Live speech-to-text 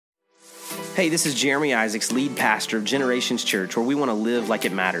Hey, this is Jeremy Isaacs, lead pastor of Generations Church, where we want to live like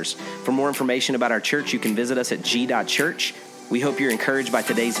it matters. For more information about our church, you can visit us at g.church. We hope you're encouraged by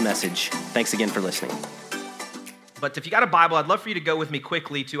today's message. Thanks again for listening. But if you got a Bible, I'd love for you to go with me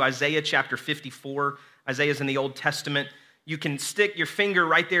quickly to Isaiah chapter 54. Isaiah's in the Old Testament. You can stick your finger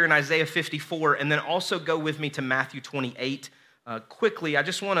right there in Isaiah 54, and then also go with me to Matthew 28. Quickly, I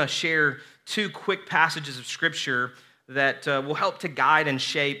just want to share two quick passages of Scripture that will help to guide and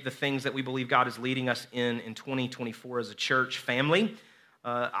shape the things that we believe God is leading us in 2024 as a church family.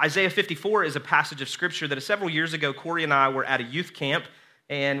 Isaiah 54 is a passage of Scripture that several years ago, Corey and I were at a youth camp,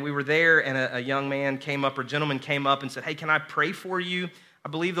 and we were there, and a young man came up, or gentleman came up and said, "Hey, can I pray for you? I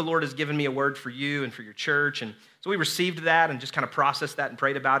believe the Lord has given me a word for you and for your church." And so we received that and just kind of processed that and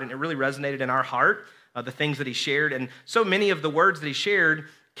prayed about it, and it really resonated in our heart, the things that he shared. And so many of the words that he shared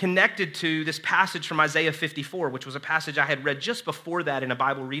connected to this passage from Isaiah 54, which was a passage I had read just before that in a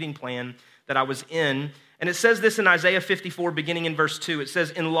Bible reading plan that I was in. And it says this in Isaiah 54, beginning in verse 2. It says,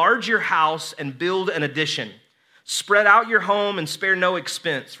 "Enlarge your house and build an addition. Spread out your home and spare no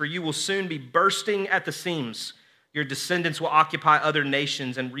expense, for you will soon be bursting at the seams. Your descendants will occupy other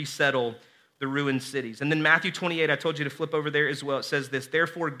nations and resettle the ruined cities." And then Matthew 28, I told you to flip over there as well. It says this,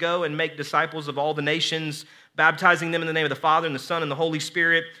 "Therefore go and make disciples of all the nations, baptizing them in the name of the Father and the Son and the Holy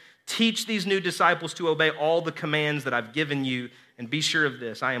Spirit. Teach these new disciples to obey all the commands that I've given you. And be sure of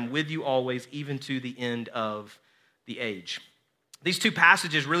this, I am with you always, even to the end of the age." These two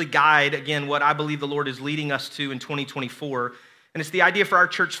passages really guide, again, what I believe the Lord is leading us to in 2024. And it's the idea for our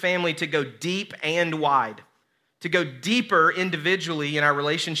church family to go deep and wide, to go deeper individually in our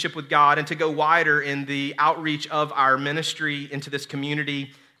relationship with God, and to go wider in the outreach of our ministry into this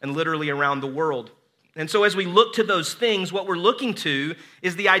community and literally around the world. And so as we look to those things, what we're looking to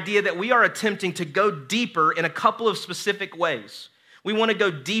is the idea that we are attempting to go deeper in a couple of specific ways. We want to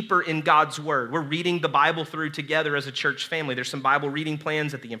go deeper in God's Word. We're reading the Bible through together as a church family. There's some Bible reading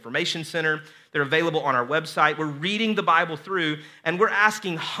plans at the Information Center. They're available on our website. We're reading the Bible through, and we're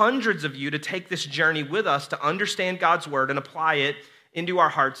asking hundreds of you to take this journey with us to understand God's Word and apply it into our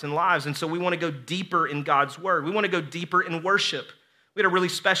hearts and lives. And so we want to go deeper in God's Word. We want to go deeper in worship. We had a really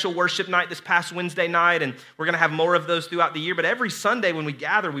special worship night this past Wednesday night, and we're going to have more of those throughout the year. But every Sunday when we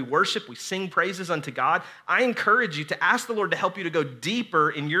gather, we worship, we sing praises unto God. I encourage you to ask the Lord to help you to go deeper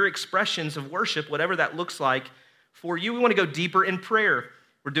in your expressions of worship, whatever that looks like for you. We want to go deeper in prayer.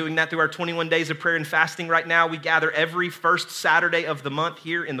 We're doing that through our 21 days of prayer and fasting right now. We gather every first Saturday of the month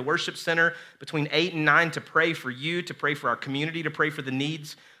here in the worship center between 8 and 9 to pray for you, to pray for our community, to pray for the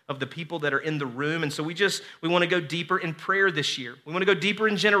needs of the people that are in the room. And so we want to go deeper in prayer this year. We want to go deeper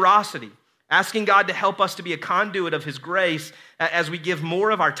in generosity, asking God to help us to be a conduit of His grace as we give more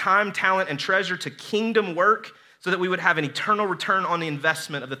of our time, talent, and treasure to kingdom work, so that we would have an eternal return on the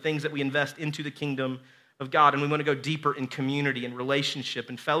investment of the things that we invest into the kingdom of God. And we want to go deeper in community and relationship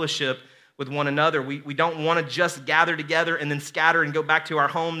and fellowship with one another. We don't want to just gather together and then scatter and go back to our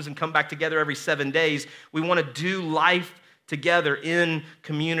homes and come back together every 7 days. We want to do life together in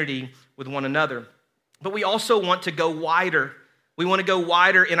community with one another. But we also want to go wider. We want to go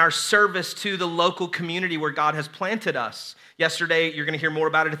wider in our service to the local community where God has planted us. Yesterday, you're going to hear more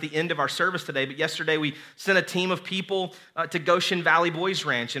about it at the end of our service today, but yesterday we sent a team of people to Goshen Valley Boys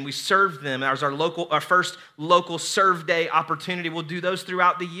Ranch, and we served them. That was our first local serve day opportunity. We'll do those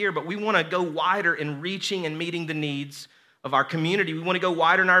throughout the year, but we want to go wider in reaching and meeting the needs of our community. We want to go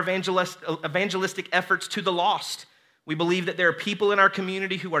wider in our evangelistic efforts to the lost. We believe that there are people in our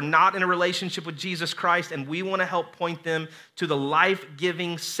community who are not in a relationship with Jesus Christ, and we want to help point them to the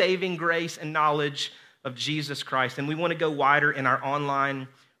life-giving, saving grace and knowledge of Jesus Christ. And we want to go wider in our online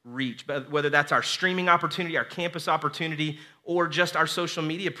reach, whether that's our streaming opportunity, our campus opportunity, or just our social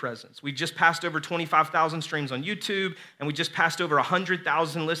media presence. We just passed over 25,000 streams on YouTube, and we just passed over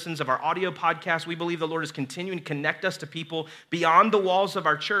 100,000 listens of our audio podcast. We believe the Lord is continuing to connect us to people beyond the walls of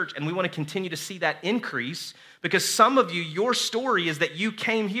our church, and we want to continue to see that increase, because some of you, your story is that you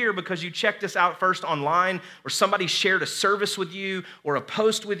came here because you checked us out first online, or somebody shared a service with you or a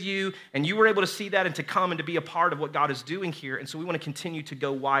post with you, and you were able to see that and to come and to be a part of what God is doing here. And so we want to continue to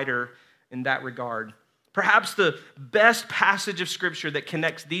go wider in that regard. Perhaps the best passage of Scripture that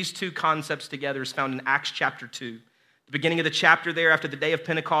connects these two concepts together is found in Acts chapter 2. The beginning of the chapter there, after the day of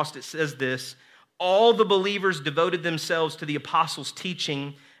Pentecost, it says this: "All the believers devoted themselves to the apostles'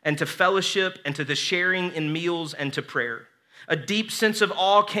 teaching and to fellowship and to the sharing in meals and to prayer. A deep sense of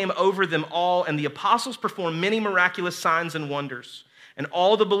awe came over them all, and the apostles performed many miraculous signs and wonders. And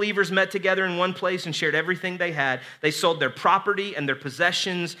all the believers met together in one place and shared everything they had. They sold their property and their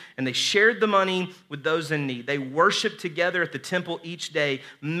possessions, and they shared the money with those in need. They worshiped together at the temple each day,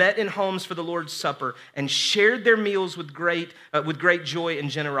 met in homes for the Lord's Supper, and shared their meals with great joy and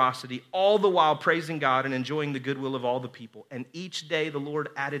generosity, all the while praising God and enjoying the goodwill of all the people. And each day the Lord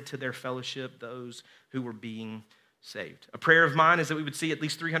added to their fellowship those who were being saved. A prayer of mine is that we would see at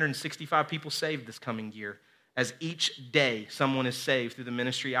least 365 people saved this coming year, as each day someone is saved through the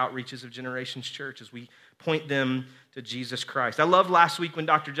ministry outreaches of Generations Church as we point them to Jesus Christ. I loved last week when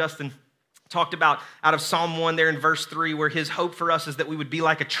Dr. Justin talked about out of Psalm 1 there in verse 3, where his hope for us is that we would be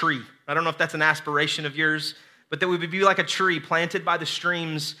like a tree. I don't know if that's an aspiration of yours, but that we would be like a tree planted by the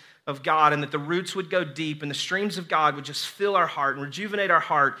streams of God, and that the roots would go deep and the streams of God would just fill our heart and rejuvenate our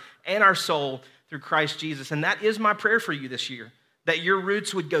heart and our soul through Christ Jesus. And that is my prayer for you this year, that your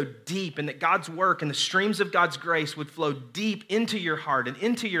roots would go deep and that God's work and the streams of God's grace would flow deep into your heart and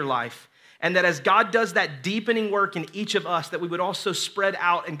into your life. And that as God does that deepening work in each of us, that we would also spread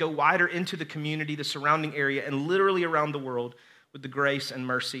out and go wider into the community, the surrounding area, and literally around the world with the grace and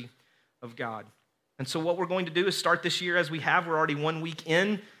mercy of God. And so what we're going to do is start this year as we have. We're already 1 week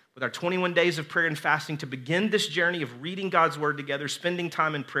in with our 21 days of prayer and fasting to begin this journey of reading God's word together, spending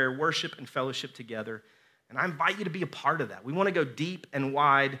time in prayer, worship, and fellowship together. And I invite you to be a part of that. We want to go deep and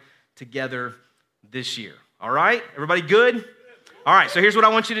wide together this year. All right? Everybody good? All right, so here's what I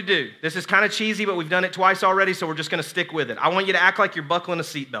want you to do. This is kind of cheesy, but we've done it twice already, so we're just going to stick with it. I want you to act like you're buckling a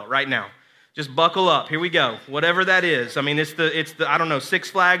seatbelt right now. Just buckle up. Here we go. Whatever that is. I mean, it's the I don't know, Six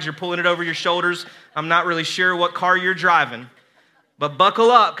Flags. You're pulling it over your shoulders. I'm not really sure what car you're driving. But buckle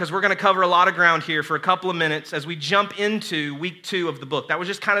up, because we're going to cover a lot of ground here for a couple of minutes as we jump into week 2 of the book. That was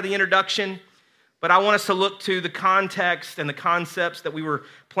just kind of the introduction, but I want us to look to the context and the concepts that we were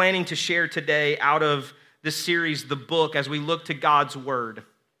planning to share today out of this series, The Book, as we look to God's Word.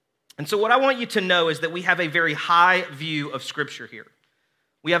 And so what I want you to know is that we have a very high view of Scripture here.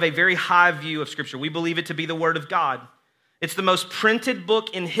 We have a very high view of Scripture. We believe it to be the Word of God. It's the most printed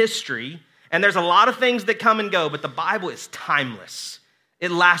book in history. And there's a lot of things that come and go, but the Bible is timeless.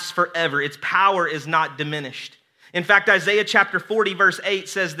 It lasts forever. Its power is not diminished. In fact, Isaiah chapter 40, verse 8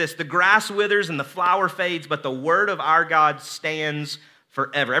 says this: the grass withers and the flower fades, but the word of our God stands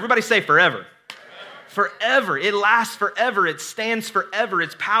forever. Everybody say forever. Forever. It lasts forever. It stands forever.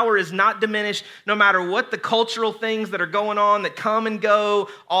 Its power is not diminished no matter what the cultural things that are going on that come and go,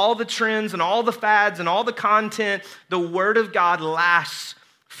 all the trends and all the fads and all the content. The word of God lasts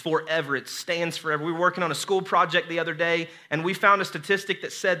forever. It stands forever. We were working on a school project the other day, and we found a statistic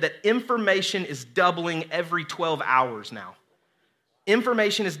that said that information is doubling every 12 hours now.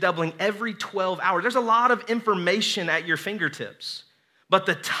 Information is doubling every 12 hours. There's a lot of information at your fingertips, but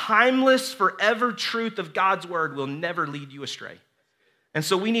the timeless, forever truth of God's word will never lead you astray. And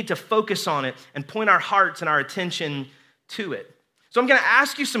so we need to focus on it and point our hearts and our attention to it. So I'm going to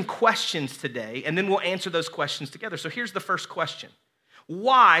ask you some questions today, and then we'll answer those questions together. So here's the first question.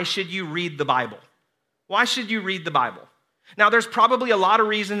 Why should you read the Bible? Why should you read the Bible? Now, there's probably a lot of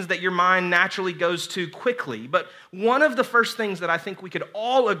reasons that your mind naturally goes to quickly, but one of the first things that I think we could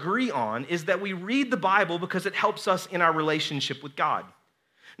all agree on is that we read the Bible because it helps us in our relationship with God.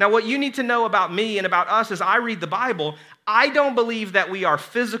 Now, what you need to know about me and about us as I read the Bible, I don't believe that we are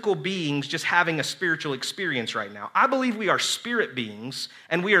physical beings just having a spiritual experience right now. I believe we are spirit beings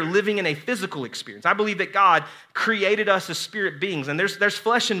and we are living in a physical experience. I believe that God created us as spirit beings, and there's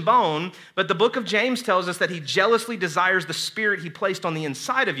flesh and bone, but the book of James tells us that he jealously desires the spirit he placed on the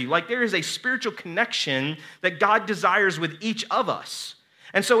inside of you. Like there is a spiritual connection that God desires with each of us.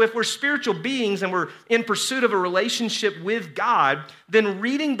 And so if we're spiritual beings and we're in pursuit of a relationship with God, then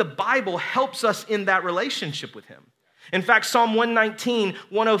reading the Bible helps us in that relationship with him. In fact, Psalm 119,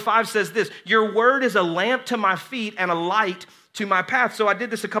 105 says this: your word is a lamp to my feet and a light to my path. So I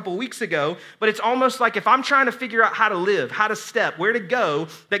did this a couple weeks ago, but it's almost like if I'm trying to figure out how to live, how to step, where to go,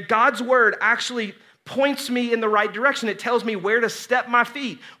 that God's word actually points me in the right direction. It tells me where to step my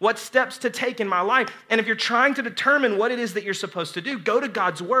feet, what steps to take in my life. And if you're trying to determine what it is that you're supposed to do, go to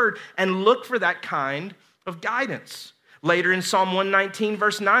God's word and look for that kind of guidance. Later in Psalm 119,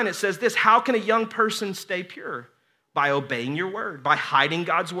 verse 9, it says this: how can a young person stay pure? By obeying your word, by hiding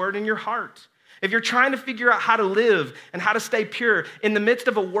God's word in your heart. If you're trying to figure out how to live and how to stay pure in the midst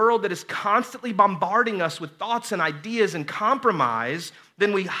of a world that is constantly bombarding us with thoughts and ideas and compromise,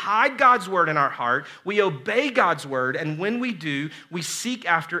 then we hide God's word in our heart, we obey God's word, and when we do, we seek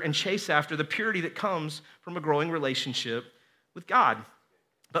after and chase after the purity that comes from a growing relationship with God.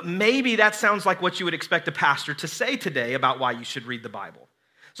 But maybe that sounds like what you would expect a pastor to say today about why you should read the Bible.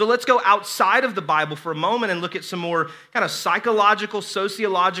 So let's go outside of the Bible for a moment and look at some more kind of psychological,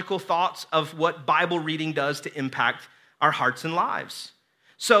 sociological thoughts of what Bible reading does to impact our hearts and lives.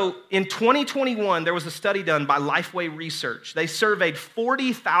 So in 2021, there was a study done by Lifeway Research. They surveyed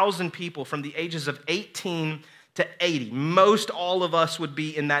 40,000 people from the ages of 18 to 80. Most all of us would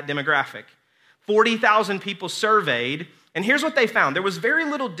be in that demographic. 40,000 people surveyed, and here's what they found. There was very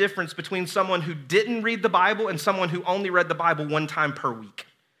little difference between someone who didn't read the Bible and someone who only read the Bible one time per week.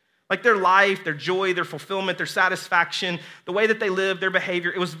 Like their life, their joy, their fulfillment, their satisfaction, the way that they live, their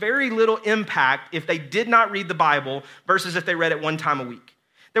behavior, it was very little impact if they did not read the Bible versus if they read it one time a week.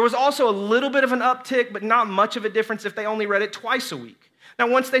 There was also a little bit of an uptick, but not much of a difference if they only read it twice a week. Now,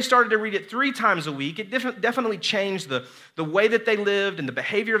 once they started to read it 3 times a week, it definitely changed the way that they lived and the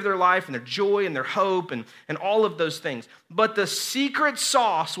behavior of their life and their joy and their hope and all of those things. But the secret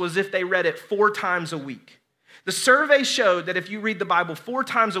sauce was if they read it 4 times a week. The survey showed that if you read the Bible 4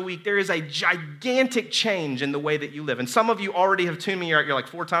 times a week, there is a gigantic change in the way that you live. And some of you already have tuned me out. You're like,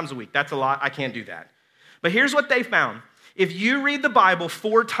 4 times a week, that's a lot. I can't do that. But here's what they found. If you read the Bible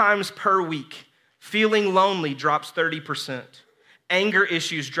 4 times per week, feeling lonely drops 30%. Anger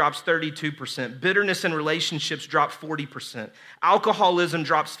issues drops 32%. Bitterness in relationships drops 40%. Alcoholism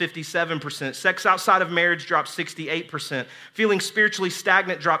drops 57%. Sex outside of marriage drops 68%. Feeling spiritually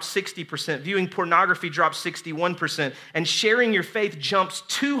stagnant drops 60%. Viewing pornography drops 61%. And sharing your faith jumps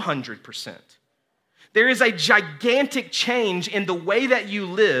 200%. There is a gigantic change in the way that you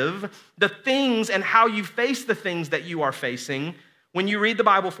live, the things and how you face the things that you are facing when you read the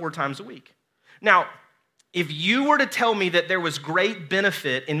Bible 4 times a week. Now, if you were to tell me that there was great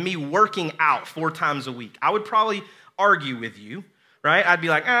benefit in me working out 4 times a week, I would probably argue with you, right? I'd be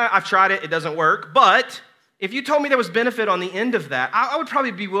like, I've tried it, it doesn't work. But if you told me there was benefit on the end of that, I would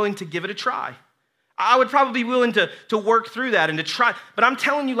probably be willing to give it a try. I would probably be willing to work through that and to try. But I'm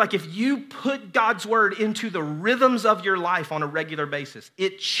telling you, like, if you put God's word into the rhythms of your life on a regular basis,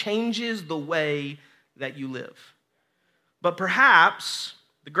 it changes the way that you live. But perhaps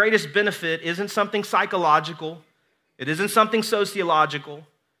the greatest benefit isn't something psychological. It isn't something sociological.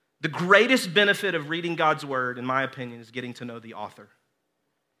 The greatest benefit of reading God's word, in my opinion, is getting to know the author.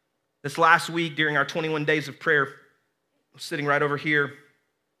 This last week, during our 21 days of prayer, I'm sitting right over here,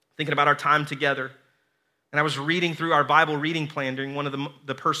 thinking about our time together. And I was reading through our Bible reading plan during one of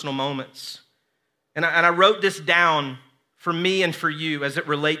the personal moments. And I wrote this down for me and for you as it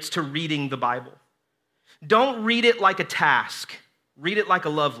relates to reading the Bible. Don't read it like a task. Read it like a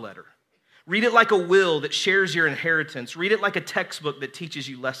love letter. Read it like a will that shares your inheritance. Read it like a textbook that teaches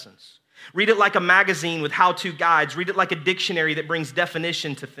you lessons. Read it like a magazine with how-to guides. Read it like a dictionary that brings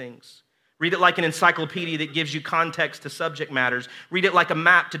definition to things. Read it like an encyclopedia that gives you context to subject matters. Read it like a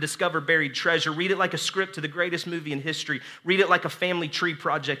map to discover buried treasure. Read it like a script to the greatest movie in history. Read it like a family tree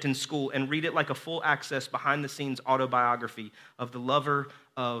project in school. And read it like a full access behind-the-scenes autobiography of the lover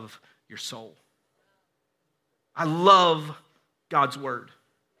of your soul. I love God's word.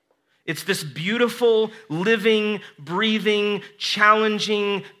 It's this beautiful, living, breathing,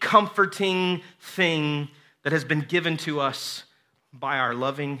 challenging, comforting thing that has been given to us by our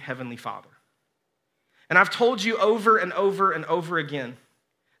loving Heavenly Father. And I've told you over and over and over again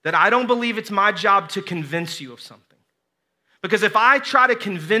that I don't believe it's my job to convince you of something. Because if I try to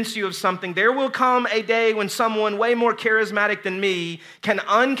convince you of something, there will come a day when someone way more charismatic than me can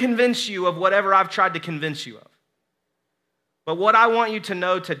unconvince you of whatever I've tried to convince you of. But what I want you to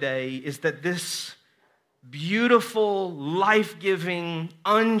know today is that this beautiful, life-giving,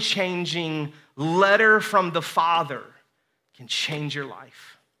 unchanging letter from the Father can change your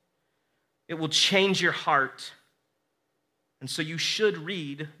life. It will change your heart. And so you should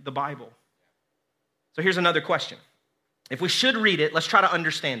read the Bible. So here's another question. If we should read it, let's try to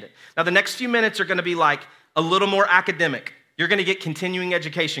understand it. Now, the next few minutes are going to be like a little more academic. You're going to get continuing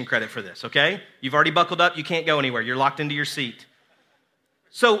education credit for this, okay? You've already buckled up. You can't go anywhere. You're locked into your seat.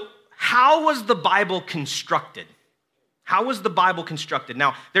 So how was the Bible constructed? How was the Bible constructed?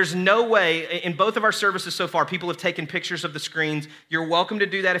 Now, there's no way, in both of our services so far, people have taken pictures of the screens. You're welcome to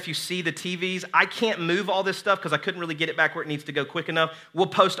do that if you see the TVs. I can't move all this stuff because I couldn't really get it back where it needs to go quick enough. We'll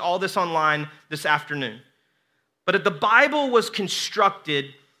post all this online this afternoon. But the Bible was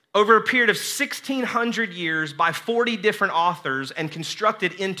constructed over a period of 1,600 years by 40 different authors and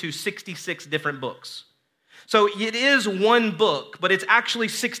constructed into 66 different books. So it is one book, but it's actually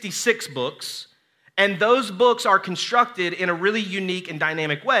 66 books. And those books are constructed in a really unique and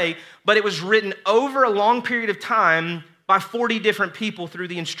dynamic way, but it was written over a long period of time by 40 different people through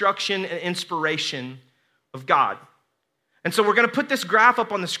the instruction and inspiration of God. And so we're going to put this graph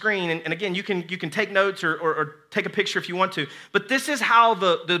up on the screen, and again, you can take notes or take a picture if you want to, but this is how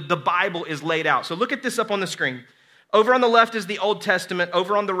the Bible is laid out. So look at this up on the screen. Over on the left is the Old Testament,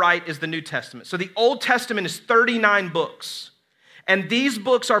 over on the right is the New Testament. So the Old Testament is 39 books, and these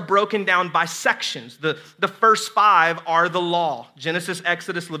books are broken down by sections. The first 5 are the law: Genesis,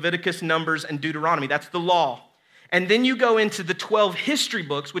 Exodus, Leviticus, Numbers, and Deuteronomy. That's the law. And then you go into the 12 history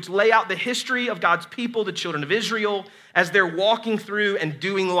books, which lay out the history of God's people, the children of Israel, as they're walking through and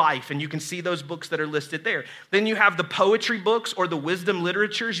doing life. And you can see those books that are listed there. Then you have the poetry books or the wisdom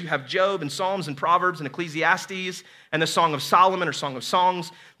literatures. You have Job and Psalms and Proverbs and Ecclesiastes and the Song of Solomon or Song of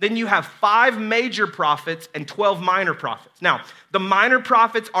Songs. Then you have 5 major prophets and 12 minor prophets. Now, the minor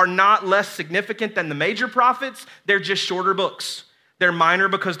prophets are not less significant than the major prophets. They're just shorter books. They're minor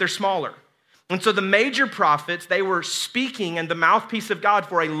because they're smaller. And so the major prophets, they were speaking and the mouthpiece of God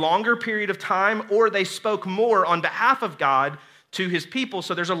for a longer period of time, or they spoke more on behalf of God to his people.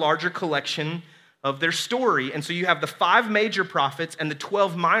 So there's a larger collection of their story. And so you have the 5 major prophets and the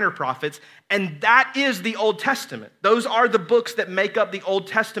 12 minor prophets, and that is the Old Testament. Those are the books that make up the Old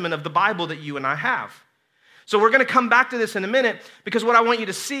Testament of the Bible that you and I have. So we're going to come back to this in a minute, because what I want you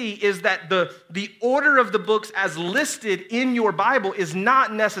to see is that the order of the books as listed in your Bible is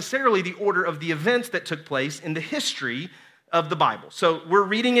not necessarily the order of the events that took place in the history of the Bible. So we're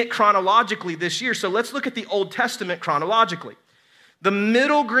reading it chronologically this year. So let's look at the Old Testament chronologically. The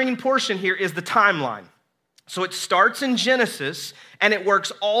middle green portion here is the timeline. So it starts in Genesis, and it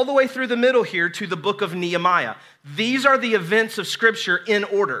works all the way through the middle here to the book of Nehemiah. These are the events of Scripture in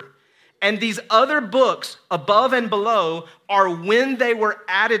order. And these other books above and below are when they were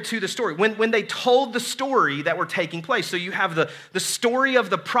added to the story, when they told the story that were taking place. So you have the story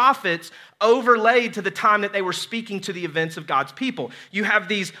of the prophets overlaid to the time that they were speaking to the events of God's people. You have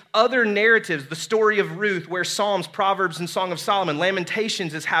these other narratives, the story of Ruth, where Psalms, Proverbs, and Song of Solomon,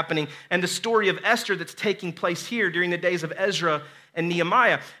 Lamentations is happening, and the story of Esther that's taking place here during the days of Ezra and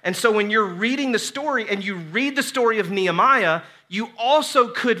Nehemiah. And so when you're reading the story and you read the story of Nehemiah, you also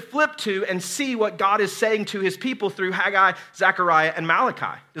could flip to and see what God is saying to his people through Haggai, Zechariah, and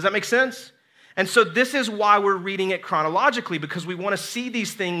Malachi. Does that make sense? And so this is why we're reading it chronologically, because we want to see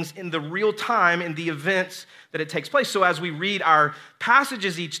these things in the real time, in the events that it takes place. So as we read our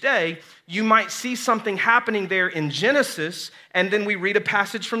passages each day, you might see something happening there in Genesis, and then we read a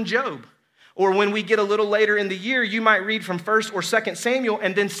passage from Job. Or when we get a little later in the year, you might read from 1st or 2nd Samuel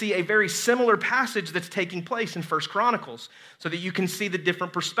and then see a very similar passage that's taking place in 1st Chronicles, so that you can see the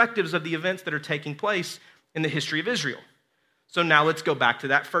different perspectives of the events that are taking place in the history of Israel. So now let's go back to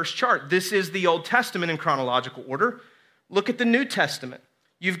that first chart. This is the Old Testament in chronological order. Look at the New Testament.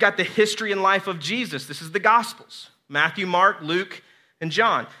 You've got the history and life of Jesus. This is the Gospels: Matthew, Mark, Luke, and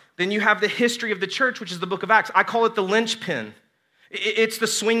John. Then you have the history of the church, which is the book of Acts. I call it the linchpin. It's the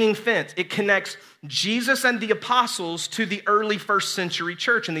swinging fence. It connects Jesus and the apostles to the early 1st century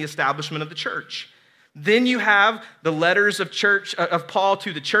church and the establishment of the church. Then you have the letters of Paul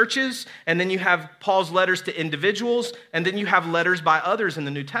to the churches, and then you have Paul's letters to individuals, and then you have letters by others in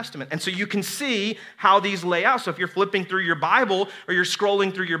the New Testament. And so you can see how these lay out. So if you're flipping through your Bible or you're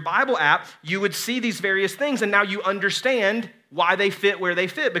scrolling through your Bible app, you would see these various things, and now you understand why they fit where they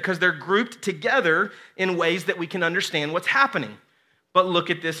fit, because they're grouped together in ways that we can understand what's happening. But look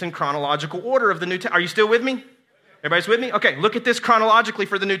at this in chronological order of the New Testament. Are you still with me? Everybody's with me? Okay, look at this chronologically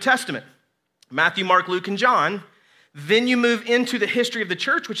for the New Testament. Matthew, Mark, Luke, and John. Then you move into the history of the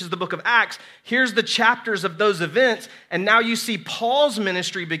church, which is the book of Acts. Here's the chapters of those events. And now you see Paul's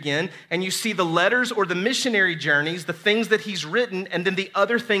ministry begin, and you see the letters or the missionary journeys, the things that he's written, and then the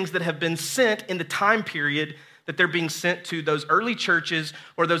other things that have been sent in the time period that they're being sent to those early churches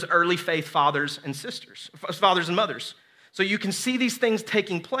or those early faith fathers and mothers. So you can see these things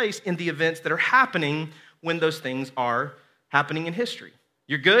taking place in the events that are happening when those things are happening in history.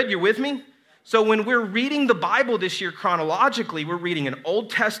 You're good? You're with me? So when we're reading the Bible this year chronologically, we're reading an Old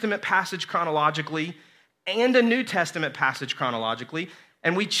Testament passage chronologically and a New Testament passage chronologically.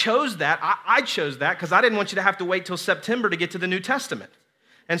 And we chose that. I chose that because I didn't want you to have to wait till September to get to the New Testament.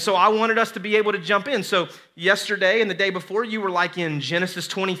 And so I wanted us to be able to jump in. So yesterday and the day before, you were like in Genesis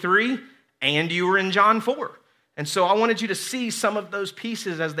 23 and you were in John 4. And so I wanted you to see some of those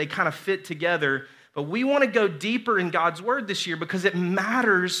pieces as they kind of fit together. But we want to go deeper in God's word this year because it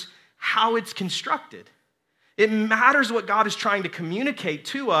matters how it's constructed. It matters what God is trying to communicate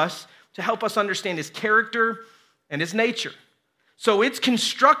to us to help us understand his character and his nature. So it's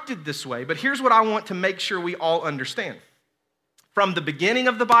constructed this way, but here's what I want to make sure we all understand. From the beginning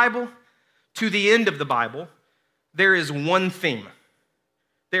of the Bible to the end of the Bible, there is one theme.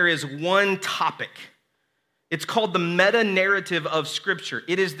 There is one topic. It's called the meta-narrative of Scripture.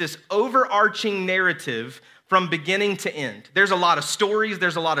 It is this overarching narrative from beginning to end. There's a lot of stories,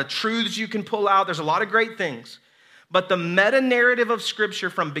 there's a lot of truths you can pull out, there's a lot of great things. But the meta-narrative of Scripture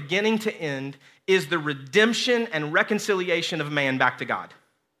from beginning to end is the redemption and reconciliation of man back to God.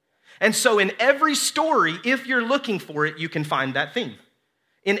 And so in every story, if you're looking for it, you can find that theme.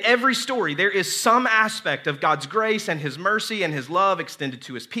 In every story, there is some aspect of God's grace and his mercy and his love extended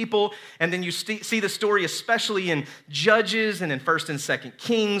to his people. And then you see the story, especially in Judges and in 1st and 2nd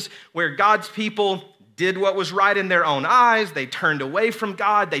Kings, where God's people did what was right in their own eyes. They turned away from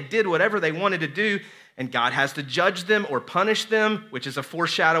God. They did whatever they wanted to do. And God has to judge them or punish them, which is a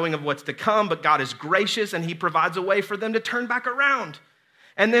foreshadowing of what's to come. But God is gracious and he provides a way for them to turn back around.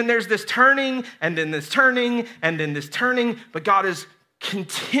 And then there's this turning, and then this turning, and then this turning. But God is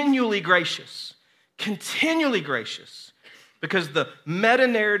continually gracious, because the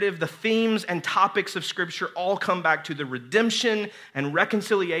meta-narrative, the themes and topics of Scripture all come back to the redemption and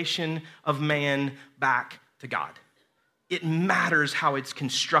reconciliation of man back to God. It matters how it's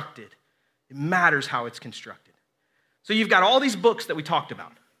constructed. It matters how it's constructed. So you've got all these books that we talked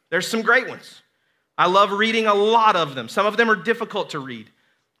about. There's some great ones. I love reading a lot of them. Some of them are difficult to read,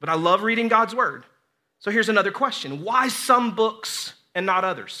 but I love reading God's Word. So here's another question. Why some books and not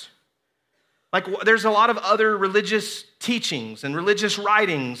others? Like, there's a lot of other religious teachings and religious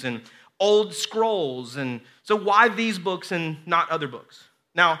writings and old scrolls. And so why these books and not other books?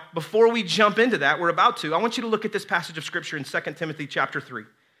 Now, before we jump into that, I want you to look at this passage of Scripture in 2 Timothy chapter 3.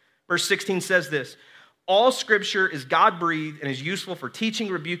 Verse 16 says this: all Scripture is God-breathed and is useful for teaching,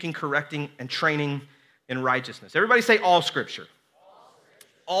 rebuking, correcting, and training in righteousness. Everybody say all Scripture.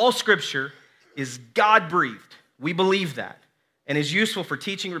 All Scripture is God-breathed. We believe that. And is useful for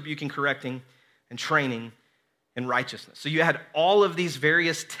teaching, rebuking, correcting, and training in righteousness. So you had all of these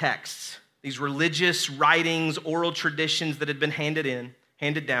various texts, these religious writings, oral traditions that had been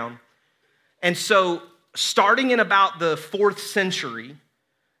handed down. And so starting in about the 4th century,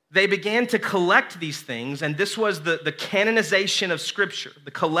 they began to collect these things, and this was the canonization of Scripture,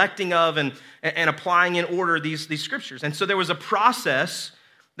 the collecting of and applying in order these Scriptures. And so there was a process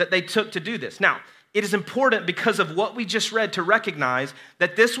that they took to do this. Now, it is important because of what we just read to recognize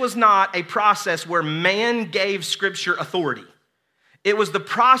that this was not a process where man gave Scripture authority. It was the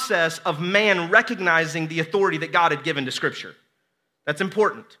process of man recognizing the authority that God had given to Scripture. That's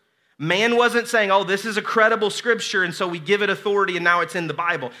important. Man wasn't saying, oh, this is a credible Scripture, and so we give it authority, and now it's in the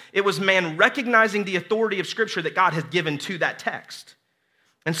Bible. It was man recognizing the authority of Scripture that God had given to that text.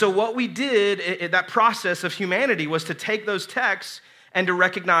 And so what we did, that process of humanity, was to take those texts and to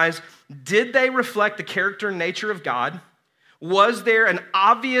recognize, did they reflect the character and nature of God? Was there an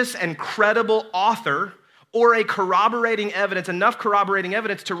obvious and credible author or enough corroborating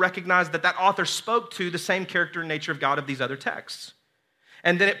evidence to recognize that that author spoke to the same character and nature of God of these other texts?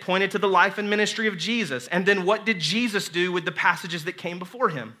 And then it pointed to the life and ministry of Jesus. And then what did Jesus do with the passages that came before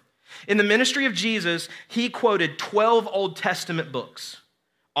him? In the ministry of Jesus, he quoted 12 Old Testament books.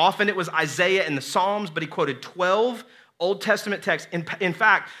 Often it was Isaiah and the Psalms, but he quoted 12 Old Testament texts. In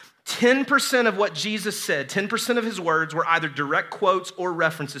fact, 10% of what Jesus said, 10% of his words were either direct quotes or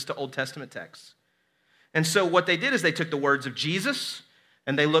references to Old Testament texts. And so what they did is they took the words of Jesus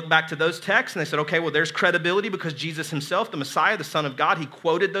and they looked back to those texts and they said, okay, well, there's credibility because Jesus himself, the Messiah, the Son of God, he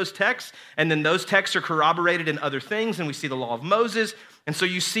quoted those texts, and then those texts are corroborated in other things, and we see the law of Moses. And so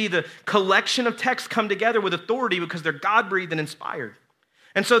you see the collection of texts come together with authority because they're God-breathed and inspired.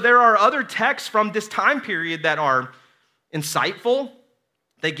 And so there are other texts from this time period that are insightful,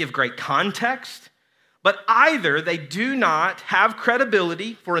 they give great context, but either they do not have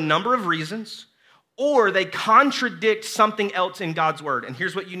credibility for a number of reasons, or they contradict something else in God's word. And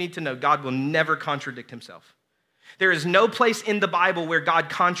here's what you need to know: God will never contradict himself. There is no place in the Bible where God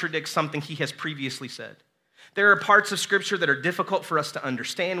contradicts something he has previously said. There are parts of Scripture that are difficult for us to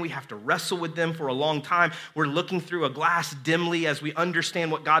understand. We have to wrestle with them for a long time. We're looking through a glass dimly as we understand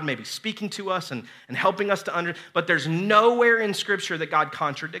what God may be speaking to us and helping us to understand. But there's nowhere in Scripture that God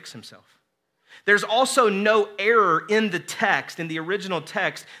contradicts himself. There's also no error in the text, in the original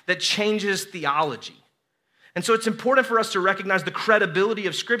text, that changes theology. And so it's important for us to recognize the credibility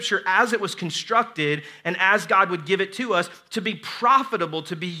of Scripture as it was constructed and as God would give it to us to be profitable,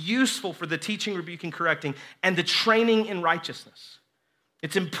 to be useful for the teaching, rebuking, correcting, and the training in righteousness.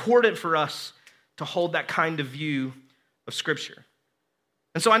 It's important for us to hold that kind of view of Scripture.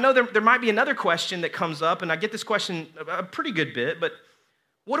 And so I know there might be another question that comes up, and I get this question a pretty good bit, but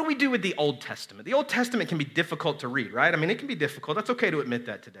what do we do with the Old Testament? The Old Testament can be difficult to read, right? I mean, it can be difficult. That's okay to admit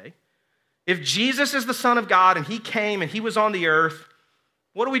that today. If Jesus is the Son of God and he came and he was on the earth,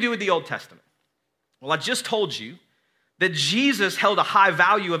 what do we do with the Old Testament? Well, I just told you that Jesus held a high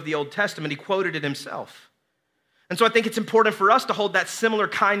value of the Old Testament. He quoted it himself. And so I think it's important for us to hold that similar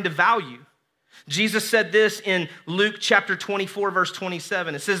kind of value. Jesus said this in Luke chapter 24, verse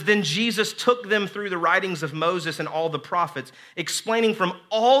 27. It says, "Then Jesus took them through the writings of Moses and all the prophets, explaining from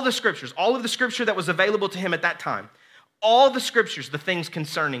all the scriptures, all of the scripture that was available to him at that time, all the scriptures, the things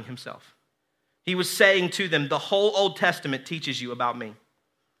concerning himself." He was saying to them, the whole Old Testament teaches you about me.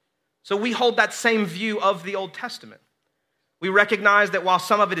 So we hold that same view of the Old Testament. We recognize that while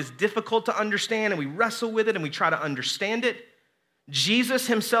some of it is difficult to understand and we wrestle with it and we try to understand it, Jesus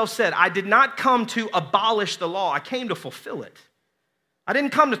himself said, "I did not come to abolish the law. I came to fulfill it." I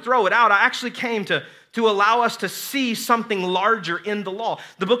didn't come to throw it out. I actually came to allow us to see something larger in the law.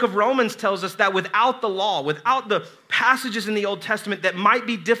 The book of Romans tells us that without the law, without the passages in the Old Testament that might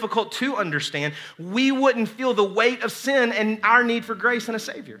be difficult to understand, we wouldn't feel the weight of sin and our need for grace and a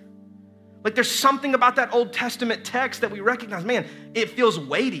Savior. Like there's something about that Old Testament text that we recognize, man, it feels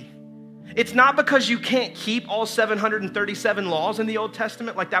weighty. It's not because you can't keep all 737 laws in the Old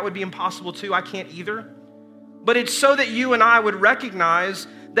Testament, like that would be impossible too, I can't either. But it's so that you and I would recognize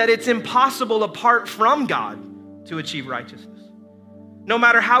that it's impossible apart from God to achieve righteousness. No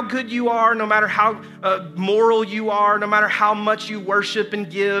matter how good you are, no matter how moral you are, no matter how much you worship and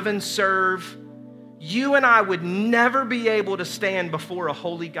give and serve, you and I would never be able to stand before a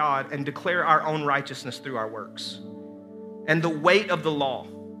holy God and declare our own righteousness through our works. And the weight of the law,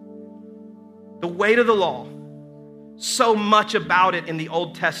 so much about it in the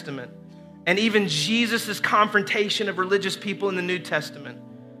Old Testament, and even Jesus' confrontation of religious people in the New Testament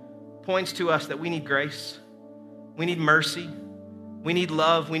points to us that we need grace, we need mercy, we need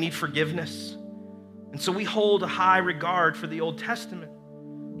love, we need forgiveness. And so we hold a high regard for the Old Testament,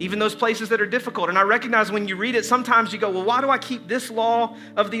 even those places that are difficult. And I recognize when you read it, sometimes you go, well, why do I keep this law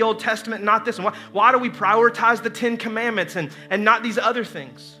of the Old Testament and not this one? Why do we prioritize the 10 Commandments and not these other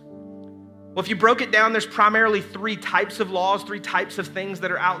things? Well, if you broke it down, there's primarily 3 types of laws, 3 types of things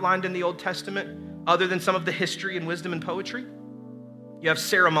that are outlined in the Old Testament, other than some of the history and wisdom and poetry. You have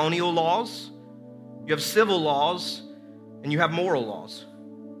ceremonial laws, you have civil laws, and you have moral laws.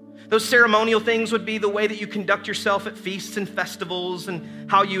 Those ceremonial things would be the way that you conduct yourself at feasts and festivals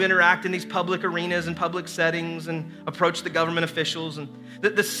and how you interact in these public arenas and public settings and approach the government officials. And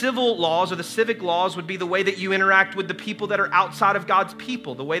the civil laws or the civic laws would be the way that you interact with the people that are outside of God's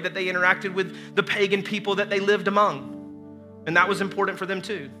people, the way that they interacted with the pagan people that they lived among. And that was important for them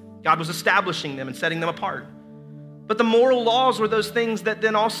too. God was establishing them and setting them apart. But the moral laws were those things that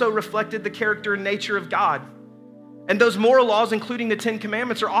then also reflected the character and nature of God. And those moral laws, including the 10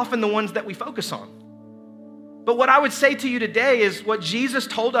 Commandments, are often the ones that we focus on. But what I would say to you today is what Jesus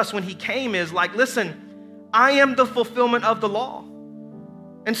told us when he came is like, listen, I am the fulfillment of the law.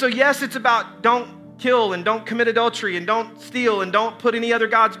 And so yes, it's about don't kill and don't commit adultery and don't steal and don't put any other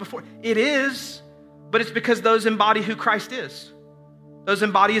gods before. It is, but it's because those embody who Christ is. Those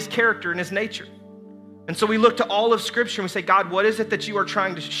embody his character and his nature. And so we look to all of Scripture and we say, God, what is it that you are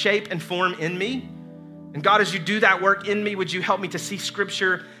trying to shape and form in me? And God, as you do that work in me, would you help me to see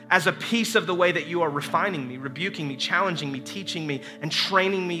Scripture as a piece of the way that you are refining me, rebuking me, challenging me, teaching me, and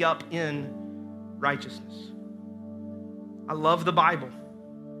training me up in righteousness? I love the Bible.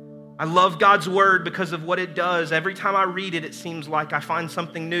 I love God's word because of what it does. Every time I read it, it seems like I find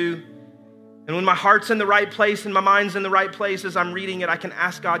something new. And when my heart's in the right place and my mind's in the right place as I'm reading it, I can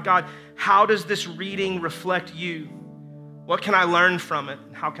ask God, God, how does this reading reflect you? What can I learn from it?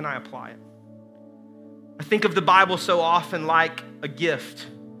 And how can I apply it? I think of the Bible so often like a gift.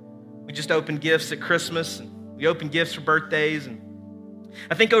 We just open gifts at Christmas, and we open gifts for birthdays. And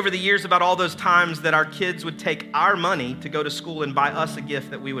I think over the years about all those times that our kids would take our money to go to school and buy us a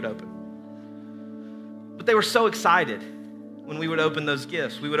gift that we would open. But they were so excited when we would open those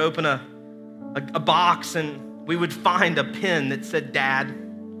gifts. We would open a box and we would find a pen that said Dad.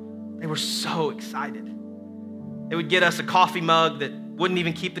 They were so excited. They would get us a coffee mug that wouldn't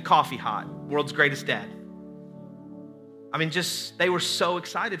even keep the coffee hot. World's greatest dad. I mean, they were so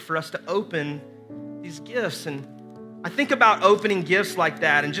excited for us to open these gifts. And I think about opening gifts like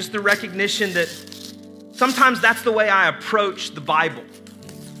that and just the recognition that sometimes that's the way I approach the Bible.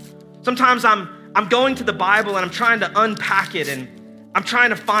 Sometimes I'm going to the Bible and I'm trying to unpack it and I'm trying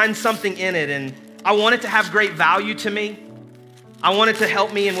to find something in it, and I want it to have great value to me. I want it to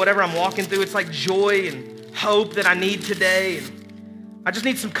help me in whatever I'm walking through. It's like joy and hope that I need today. And I just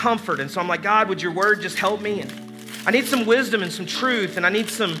need some comfort. And so I'm like, God, would your word just help me? And I need some wisdom and some truth, and I need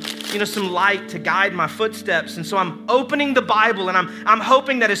some light to guide my footsteps. And so I'm opening the Bible, and I'm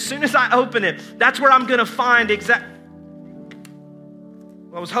hoping that as soon as I open it, that's where I'm going to find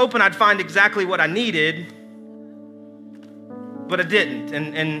I was hoping I'd find exactly what I needed, but I didn't.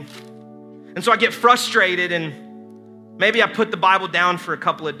 And so I get frustrated, and maybe I put the Bible down for a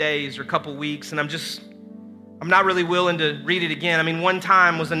couple of days or a couple of weeks, and I'm not really willing to read it again. I mean, one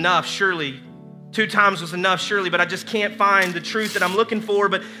time was enough, surely. 2 times was enough, surely, but I just can't find the truth that I'm looking for.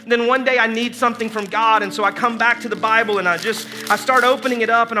 But then one day I need something from God, and so I come back to the Bible, and I start opening it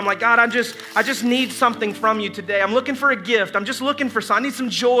up, and I'm like, God, I just need something from you today. I'm looking for a gift. I'm just looking for I need some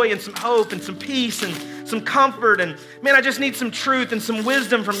joy and some hope and some peace and some comfort, and man, I just need some truth and some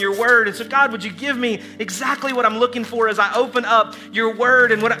wisdom from your word. And so, God, would you give me exactly what I'm looking for as I open up your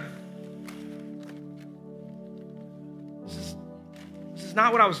word? And this is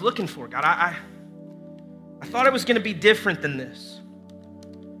not what I was looking for, God. I thought it was going to be different than this.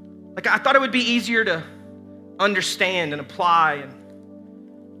 Like, I thought it would be easier to understand and apply.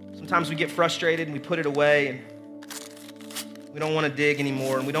 And sometimes we get frustrated and we put it away, and we don't want to dig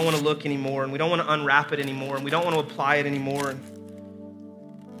anymore, and we don't want to look anymore, and we don't want to unwrap it anymore, and we don't want to apply it anymore.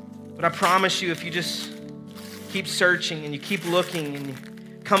 But I promise you, if you just keep searching and you keep looking and you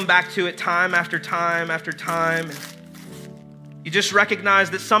come back to it time after time after time, and you just recognize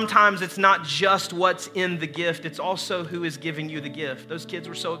that sometimes it's not just what's in the gift, it's also who is giving you the gift. Those kids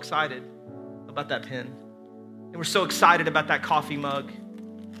were so excited about that pen. They were so excited about that coffee mug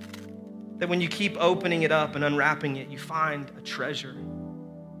that when you keep opening it up and unwrapping it, you find a treasure.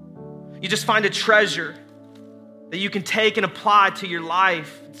 You just find a treasure that you can take and apply to your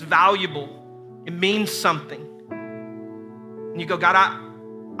life. It's valuable. It means something. And you go, God,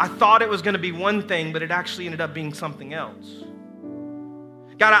 I thought it was going to be one thing, but it actually ended up being something else.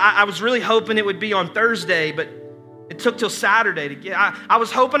 God, I was really hoping it would be on Thursday, but it took till Saturday to get. I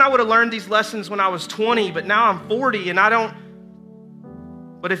was hoping I would have learned these lessons when I was 20, but now I'm 40 and I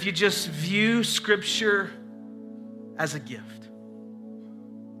don't. But if you just view Scripture as a gift,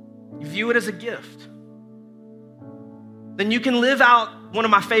 you view it as a gift, then you can live out one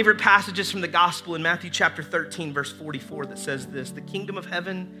of my favorite passages from the gospel in Matthew chapter 13, verse 44 that says this: the kingdom of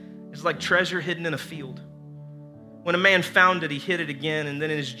heaven is like treasure hidden in a field. When a man found it, he hid it again, and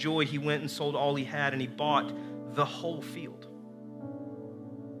then in his joy, he went and sold all he had, and he bought the whole field.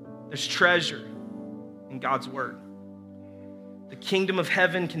 There's treasure in God's word. The kingdom of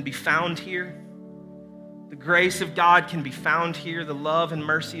heaven can be found here. The grace of God can be found here. The love and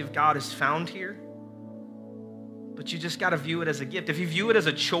mercy of God is found here. But you just got to view it as a gift. If you view it as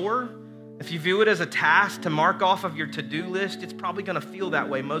a chore, if you view it as a task to mark off of your to-do list, it's probably going to feel that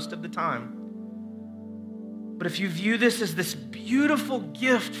way most of the time. But if you view this as this beautiful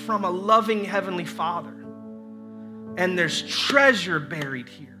gift from a loving Heavenly Father, and there's treasure buried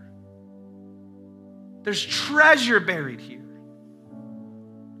here. There's treasure buried here.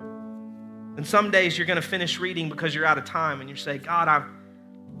 And some days you're going to finish reading because you're out of time, and you say, God,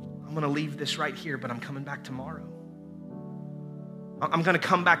 I'm going to leave this right here, but I'm coming back tomorrow. I'm going to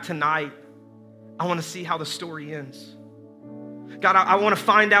come back tonight. I want to see how the story ends. God, I want to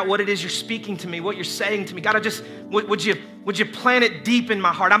find out what it is you're speaking to me, what you're saying to me. God, would you plant it deep in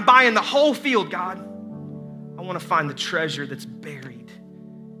my heart? I'm buying the whole field, God. I want to find the treasure that's buried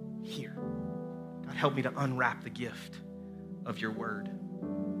here. God, help me to unwrap the gift of your word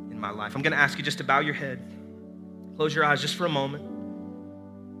in my life. I'm going to ask you just to bow your head. Close your eyes just for a moment.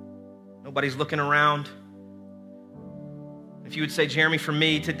 Nobody's looking around. If you would say, Jeremy, for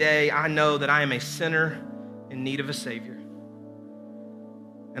me today, I know that I am a sinner in need of a Savior.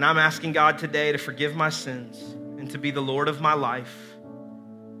 And I'm asking God today to forgive my sins and to be the Lord of my life,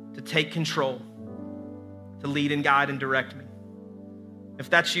 to take control, to lead and guide and direct me. If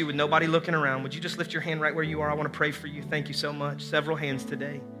that's you with nobody looking around, would you just lift your hand right where you are? I want to pray for you. Thank you so much. Several hands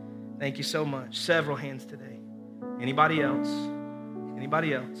today. Thank you so much. Several hands today. Anybody else?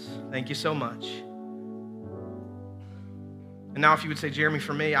 Anybody else? Thank you so much. And now if you would say, Jeremy,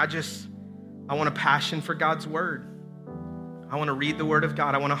 for me, I want a passion for God's word. I want to read the word of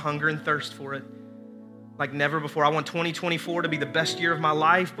God. I want to hunger and thirst for it like never before. I want 2024 to be the best year of my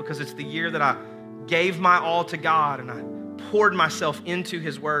life because it's the year that I gave my all to God and I poured myself into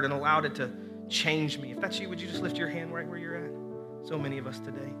his word and allowed it to change me. If that's you, would you just lift your hand right where you're at? So many of us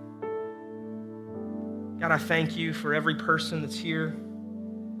today. God, I thank you for every person that's here.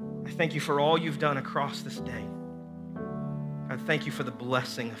 I thank you for all you've done across this day. God, thank you for the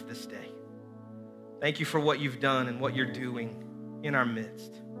blessing of this day. Thank you for what you've done and what you're doing in our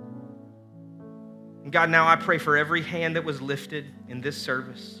midst. And God, now I pray for every hand that was lifted in this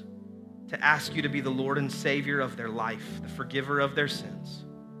service to ask you to be the Lord and Savior of their life, the forgiver of their sins.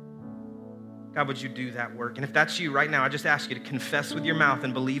 God, would you do that work? And if that's you right now, I just ask you to confess with your mouth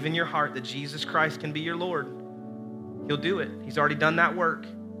and believe in your heart that Jesus Christ can be your Lord. He'll do it. He's already done that work.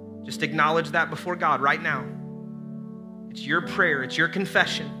 Just acknowledge that before God right now. It's your prayer. It's your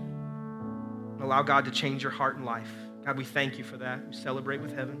confession. And allow God to change your heart and life. God, we thank you for that. We celebrate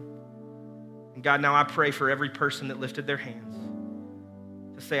with heaven. And God, now I pray for every person that lifted their hands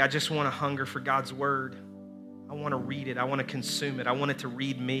to say, I just want to hunger for God's word. I want to read it. I want to consume it. I want it to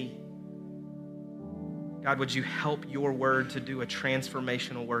read me. God, would you help your word to do a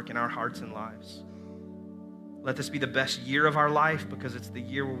transformational work in our hearts and lives? Let this be the best year of our life because it's the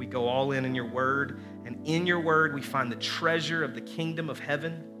year where we go all in your word. And in your word, we find the treasure of the kingdom of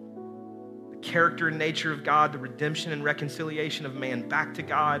heaven, the character and nature of God, the redemption and reconciliation of man back to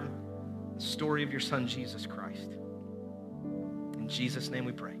God, the story of your son, Jesus Christ. In Jesus' name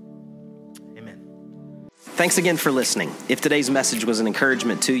we pray. Amen. Thanks again for listening. If today's message was an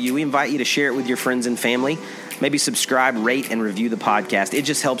encouragement to you, we invite you to share it with your friends and family. Maybe subscribe, rate, and review the podcast. It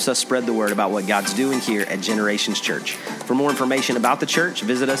just helps us spread the word about what God's doing here at Generations Church. For more information about the church,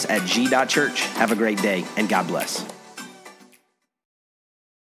 visit us at g.church. Have a great day, and God bless.